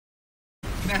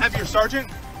I have your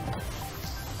sergeant?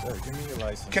 Sir, give me your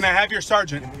license. Can I have your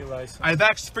sergeant? Give me your license. I've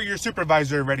asked for your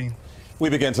supervisor already. We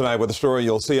begin tonight with a story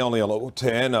you'll see only on Local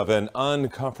 10 of an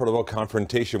uncomfortable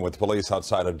confrontation with police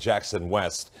outside of Jackson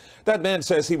West. That man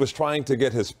says he was trying to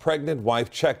get his pregnant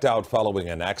wife checked out following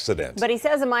an accident. But he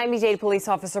says a Miami-Dade police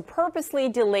officer purposely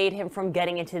delayed him from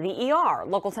getting into the ER.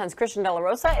 Local 10's Christian De La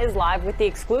Rosa is live with the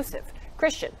exclusive.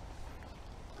 Christian.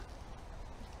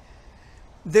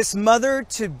 This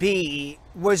mother-to-be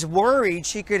was worried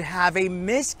she could have a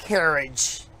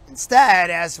miscarriage. Instead,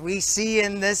 as we see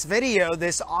in this video,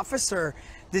 this officer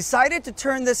decided to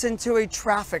turn this into a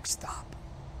traffic stop.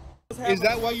 Is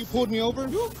that why you pulled me over?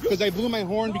 Because I blew my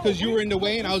horn because you were in the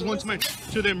way and I was going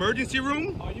to the emergency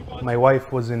room? My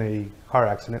wife was in a car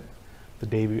accident the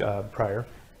day prior.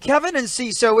 Kevin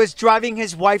Enciso is driving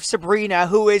his wife Sabrina,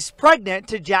 who is pregnant,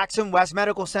 to Jackson West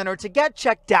Medical Center to get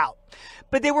checked out.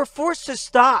 But they were forced to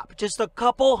stop just a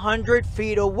couple hundred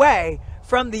feet away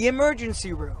from the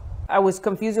emergency room. I was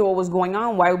confused with what was going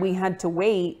on, why we had to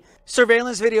wait.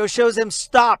 Surveillance video shows him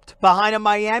stopped behind a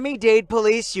Miami-Dade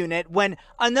police unit when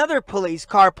another police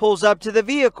car pulls up to the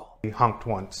vehicle. He honked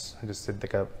once. I just said,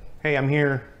 like, hey, I'm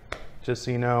here, just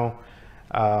so you know.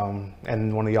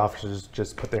 And one of the officers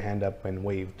just put their hand up and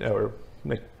waved, or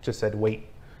just said, wait.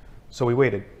 So we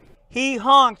waited. He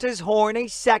honked his horn a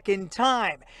second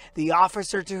time. The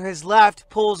officer to his left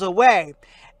pulls away.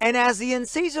 And as the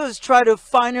Encisos try to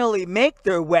finally make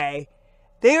their way,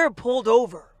 they are pulled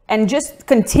over. And just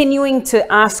continuing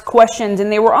to ask questions, and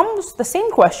they were almost the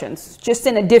same questions, just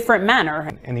in a different manner.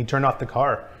 And he turned off the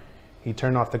car. He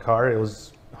turned off the car. It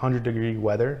was 100-degree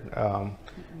weather.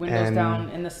 Windows down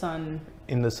in the sun.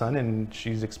 In the sun, and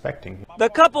she's expecting. The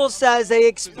couple says they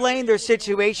explained their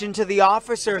situation to the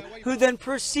officer, who then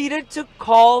proceeded to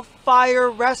call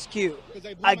fire rescue.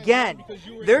 Again,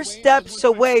 they're steps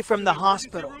away from the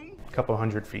hospital. A couple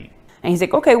hundred feet. And he's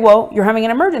like, okay, well, you're having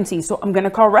an emergency, so I'm going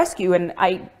to call rescue. And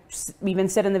I even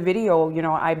said in the video, you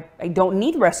know, I don't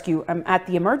need rescue. I'm at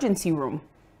the emergency room.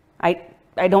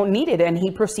 I don't need it. And he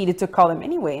proceeded to call him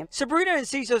anyway. Sabrina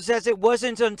Enciso says it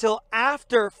wasn't until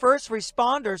after first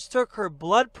responders took her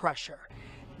blood pressure,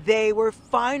 they were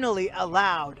finally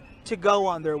allowed to go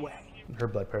on their way. Her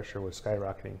blood pressure was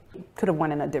skyrocketing. Could have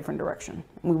went in a different direction.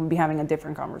 We would be having a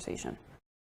different conversation.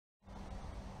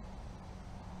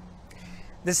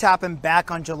 This happened back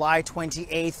on July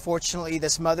 28th. Fortunately,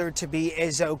 this mother-to-be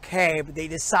is okay, but they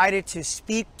decided to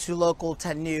speak to Local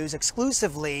 10 News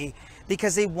exclusively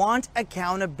because they want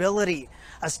accountability.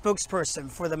 A spokesperson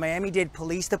for the Miami-Dade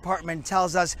Police Department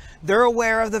tells us they're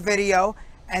aware of the video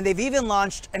and they've even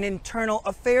launched an internal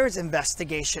affairs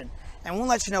investigation. And we'll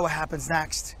let you know what happens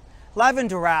next. Live in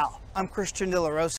Doral, I'm Christian De La Rosa.